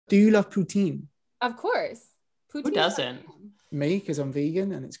Do you love poutine? Of course. Poutine. Who doesn't? Me, because I'm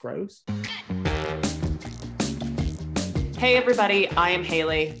vegan and it's gross. Hey everybody, I am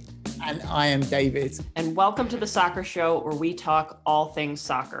Haley. And I am David. And welcome to the Soccer Show, where we talk all things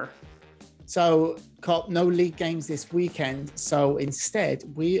soccer. So, no league games this weekend. So instead,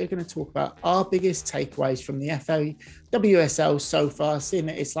 we are going to talk about our biggest takeaways from the FA WSL so far, seeing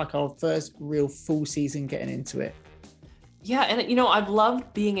that it's like our first real full season getting into it. Yeah, and I've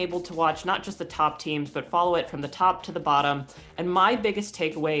loved being able to watch not just the top teams, but follow it from the top to the bottom. And my biggest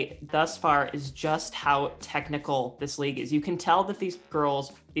takeaway thus far is just how technical this league is. You can tell that these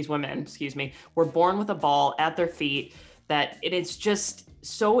women, were born with a ball at their feet, that it is just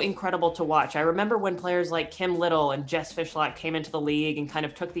so incredible to watch. I remember when players like Kim Little and Jess Fishlock came into the league and kind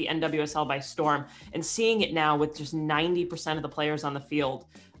of took the NWSL by storm, and seeing it now with just 90% of the players on the field,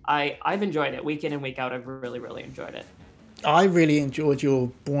 I've enjoyed it week in and week out. I've really, really enjoyed it. I really enjoyed your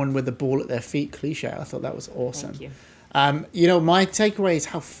born with the ball at their feet cliche. I thought that was awesome. Thank you. My takeaway is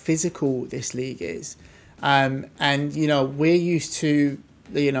how physical this league is. And we're used to,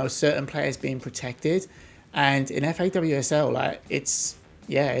 certain players being protected. And in FA WSL,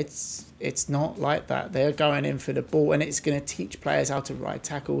 it's not like that. They're going in for the ball, and it's going to teach players how to ride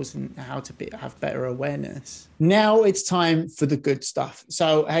tackles and how to have better awareness. Now it's time for the good stuff.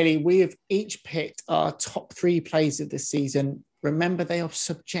 So, Haley, we have each picked our top 3 plays of the season. Remember, they are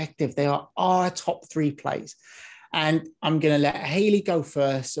subjective. They are our top 3 plays. And I'm going to let Haley go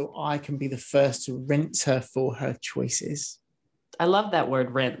first so I can be the first to rinse her for her choices. I love that word,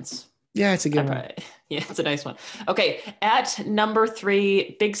 rinse. Yeah, it's a good one. Yeah, it's a nice one. Okay, at number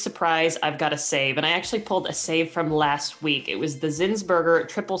 3, big surprise, I've got a save. And I actually pulled a save from last week. It was the Zinsberger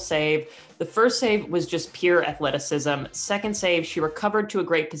triple save. The first save was just pure athleticism. Second save, she recovered to a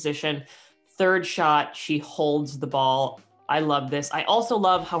great position. Third shot, she holds the ball. I love this. I also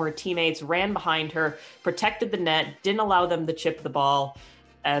love how her teammates ran behind her, protected the net, didn't allow them to chip the ball.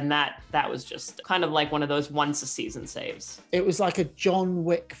 And that was just kind of like one of those once a season saves. It was like a John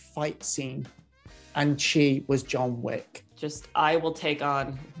Wick fight scene, and she was John Wick. Just, I will take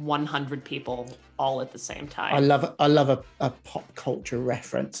on 100 people all at the same time. I love a pop culture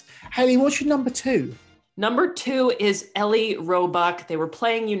reference. Haley, what's your number 2? Number 2 is Ellie Roebuck. They were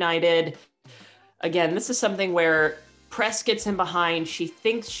playing United. Again, this is something where press gets in behind. She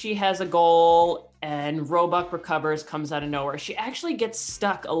thinks she has a goal, and Roebuck recovers, comes out of nowhere. She actually gets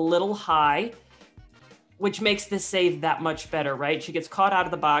stuck a little high, which makes this save that much better, right? She gets caught out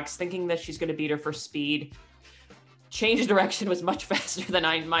of the box, thinking that she's going to beat her for speed. Change of direction was much faster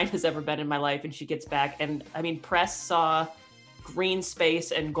than mine has ever been in my life, and she gets back. And press saw green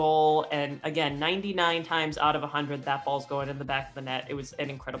space and goal, and again, 99 times out of 100, that ball's going in the back of the net. It was an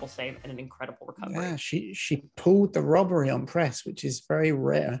incredible save and an incredible recovery. Yeah, she pulled the robbery on press, which is very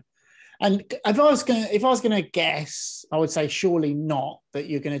rare. And if I was gonna guess, I would say surely not that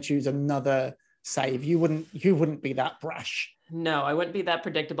you're gonna choose another save. You wouldn't be that brash. No, I wouldn't be that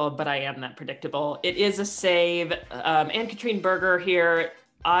predictable, but I am that predictable. It is a save. Anne-Katrine Berger here.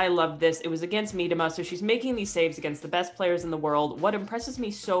 I love this. It was against Miedema, so she's making these saves against the best players in the world. What impresses me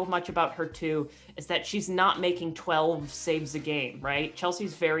so much about her too is that she's not making 12 saves a game, right?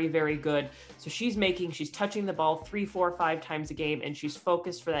 Chelsea's very, very good. So she's touching the ball 3, 4, 5 times a game, and she's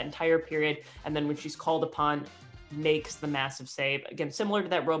focused for that entire period. And then when she's called upon, makes the massive save. Again, similar to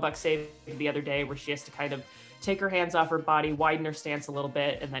that Roebuck save the other day, where she has to kind of take her hands off her body, widen her stance a little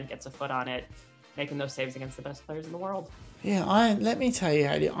bit, and then gets a foot on it, making those saves against the best players in the world. Yeah, let me tell you,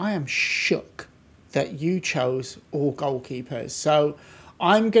 Haley, I am shook that you chose all goalkeepers. So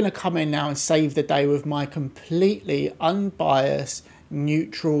I'm going to come in now and save the day with my completely unbiased,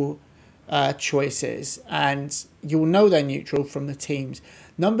 neutral choices. And you'll know they're neutral from the teams.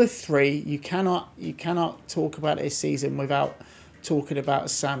 Number 3, you cannot talk about this season without talking about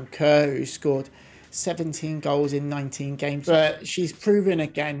Sam Kerr, who scored 17 goals in 19 games. But she's proven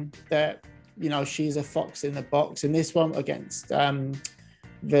again that she's a fox in the box. And this one against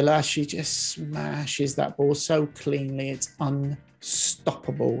Villa, she just smashes that ball so cleanly. It's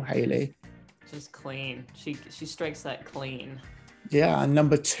unstoppable, Haley. Just clean. She strikes that clean. Yeah, and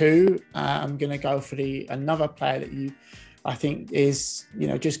number 2, I'm going to go for another player that I think is,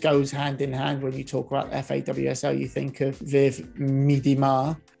 just goes hand in hand when you talk about FA WSL. You think of Viv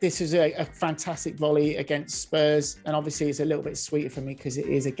Miedema. This is a fantastic volley against Spurs, and obviously it's a little bit sweeter for me because it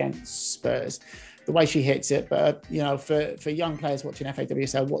is against Spurs. The way she hits it, but for young players watching FA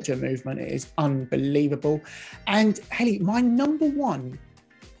WSL, watch her movement. It is unbelievable. And Haley, my number 1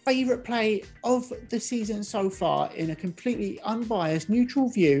 favourite play of the season so far, in a completely unbiased, neutral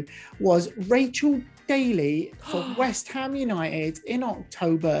view, was Rachel Daly for West Ham United in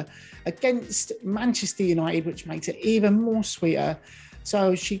October against Manchester United, which makes it even more sweeter.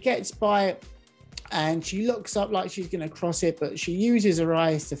 So she gets by and she looks up like she's going to cross it, but she uses her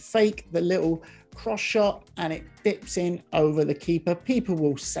eyes to fake the little cross shot and it dips in over the keeper. People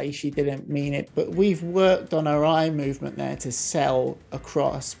will say she didn't mean it, but we've worked on her eye movement there to sell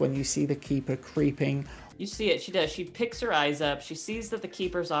across when you see the keeper creeping. You see it, she does. She picks her eyes up, she sees that the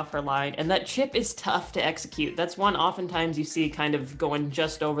keeper's off her line, and that chip is tough to execute. That's one oftentimes you see kind of going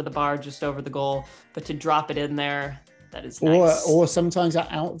just over the bar, just over the goal, but to drop it in there, that is nice. Or sometimes out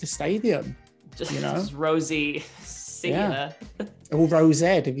of the stadium. Just, just Rosie. Yeah. Or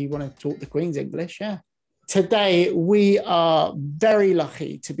Rosette, if you want to talk the Queen's English, yeah. Today, we are very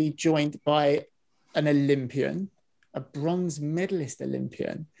lucky to be joined by an Olympian, a bronze medalist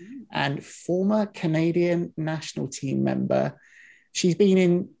Olympian, and former Canadian national team member. She's been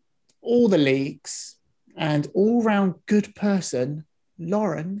in all the leagues and all-round good person,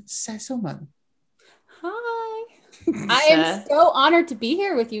 Lauren Sesselmann. Hi. I am so honored to be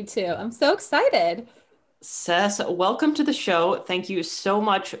here with you two. I'm so excited. Sess, welcome to the show. Thank you so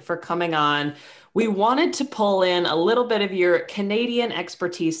much for coming on. We wanted to pull in a little bit of your Canadian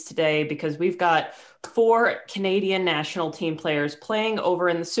expertise today because we've got 4 Canadian national team players playing over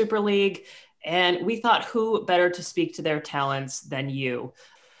in the Super League, and we thought who better to speak to their talents than you.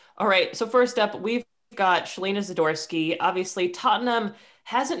 All right, so first up, we've got Shalina Zadorsky. Obviously, Tottenham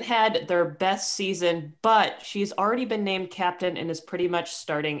hasn't had their best season, but she's already been named captain and is pretty much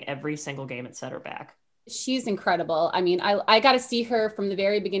starting every single game at center back. She's incredible. I mean, I got to see her from the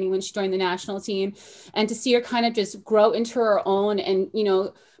very beginning when she joined the national team, and to see her kind of just grow into her own. And, you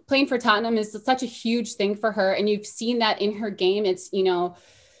know, playing for Tottenham is such a huge thing for her. And you've seen that in her game. It's, you know,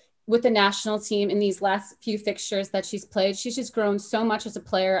 with the national team in these last few fixtures that she's played, she's just grown so much as a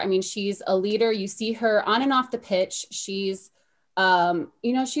player. I mean, she's a leader. You see her on and off the pitch. She's,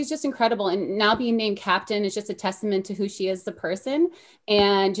 you know, she's just incredible. And now being named captain is just a testament to who she is as a person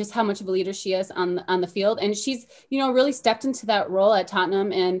and just how much of a leader she is on the field. And she's, you know, really stepped into that role at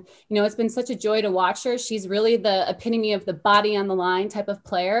Tottenham. And, you know, it's been such a joy to watch her. She's really the epitome of the body on the line type of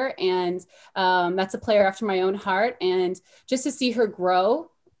player. And that's a player after my own heart. And just to see her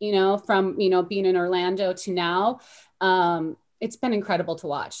grow, you know, from, you know, being in Orlando to now, it's been incredible to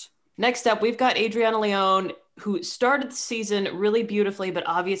watch. Next up, we've got Adriana Leon, who started the season really beautifully, but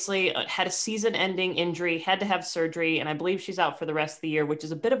obviously had a season-ending injury, had to have surgery, and I believe she's out for the rest of the year, which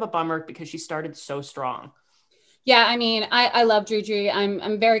is a bit of a bummer because she started so strong. Yeah, I mean, I love Drudry.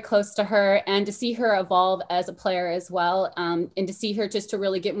 I'm very close to her, and to see her evolve as a player as well, and to see her just to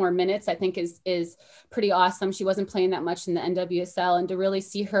really get more minutes, I think is pretty awesome. She wasn't playing that much in the NWSL, and to really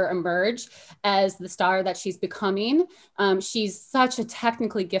see her emerge as the star that she's becoming. She's such a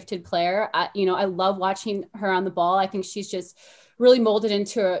technically gifted player. You know, I love watching her on the ball. I think she's just really molded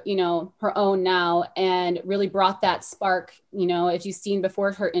into, you know, her own now, and really brought that spark, you know, as you've seen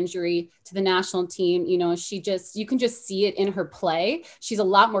before her injury to the national team. You know, you can just see it in her play. She's a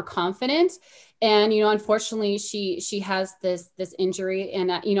lot more confident. And, you know, unfortunately she has this injury,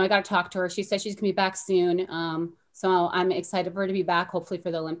 and, you know, I got to talk to her. She said she's gonna be back soon. So I'm excited for her to be back, hopefully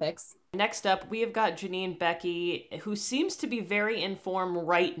for the Olympics. Next up, we have got Janine Becky, who seems to be very in form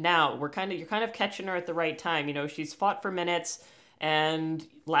right now. You're kind of catching her at the right time. You know, she's fought for minutes, and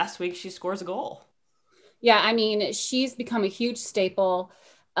last week she scores a goal. Yeah, I mean, she's become a huge staple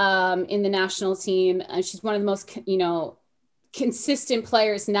in the national team. She's one of the most, you know, consistent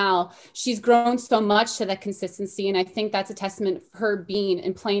players now. She's grown so much to that consistency, and I think that's a testament of her being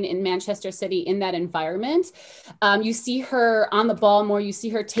and playing in Manchester City in that environment. You see her on the ball more, you see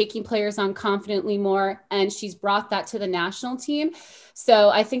her taking players on confidently more, and she's brought that to the national team. So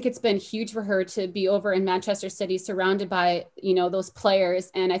I think it's been huge for her to be over in Manchester City, surrounded by, you know, those players.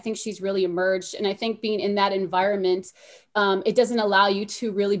 And I think she's really emerged. And I think being in that environment, it doesn't allow you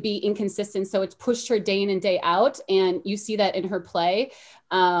to really be inconsistent. So it's pushed her day in and day out. And you see that in her play.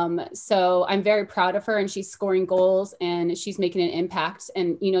 So I'm very proud of her, and she's scoring goals and she's making an impact.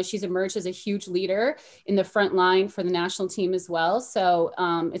 And, you know, she's emerged as a huge leader in the front line for the national team as well. So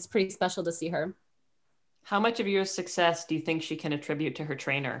it's pretty special to see her. How much of your success do you think she can attribute to her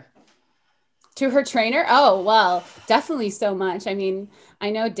trainer? To her trainer? Oh, well, definitely so much. I mean, I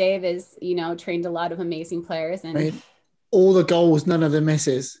know Dave is, you know, trained a lot of amazing players, and right. All the goals, none of the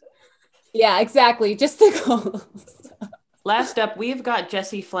misses. Yeah, exactly. Just the goals. Last up, we've got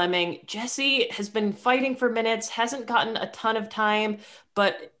Jessie Fleming. Jessie has been fighting for minutes, hasn't gotten a ton of time,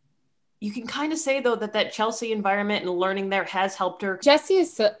 but you can kind of say, though, that Chelsea environment and learning there has helped her. Jessie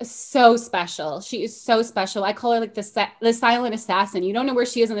is so special. She is so special. I call her like the silent assassin. You don't know where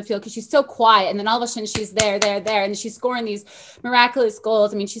she is on the field because she's so quiet. And then all of a sudden she's there. And she's scoring these miraculous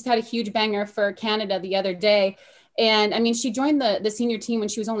goals. I mean, she's had a huge banger for Canada the other day. And I mean, she joined the senior team when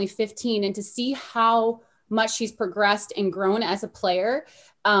she was only 15. And to see how much she's progressed and grown as a player,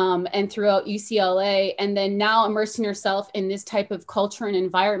 and throughout UCLA, and then now immersing herself in this type of culture and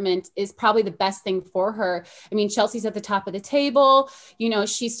environment is probably the best thing for her. I mean, Chelsea's at the top of the table, you know,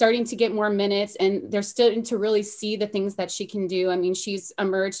 she's starting to get more minutes and they're starting to really see the things that she can do. I mean, she's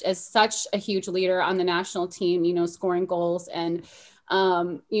emerged as such a huge leader on the national team, you know, scoring goals. And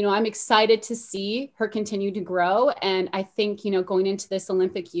you know, I'm excited to see her continue to grow. And I think, you know, going into this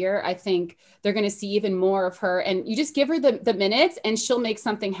Olympic year, I think they're going to see even more of her, and you just give her the minutes and she'll make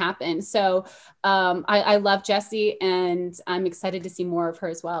something happen. So I love Jessie and I'm excited to see more of her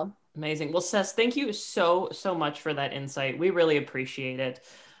as well. Amazing. Well, Sess, thank you so much for that insight. We really appreciate it.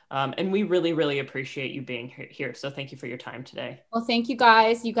 And we really, really appreciate you being here. So thank you for your time today. Well, thank you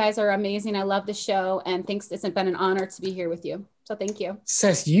guys. You guys are amazing. I love the show, and thanks. It's been an honor to be here with you. So thank you.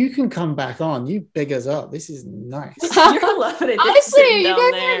 Sess, you can come back on. You big us up. This is nice. You're loving it. Honestly, you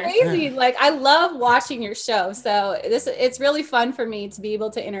guys are amazing. Yeah. Like, I love watching your show. So it's really fun for me to be able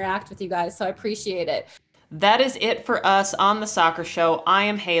to interact with you guys. So I appreciate it. That is it for us on The Soccer Show. I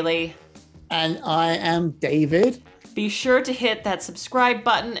am Haley. And I am David. Be sure to hit that subscribe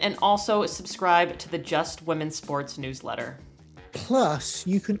button and also subscribe to the Just Women's Sports newsletter. Plus,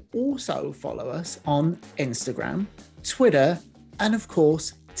 you can also follow us on Instagram, Twitter, and of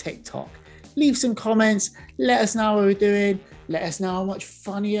course, TikTok. Leave some comments. Let us know what we're doing. Let us know how much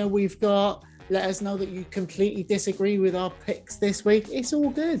funnier we've got. Let us know that you completely disagree with our picks this week. It's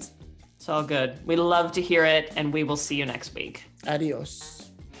all good. It's all good. We love to hear it, and we will see you next week. Adios.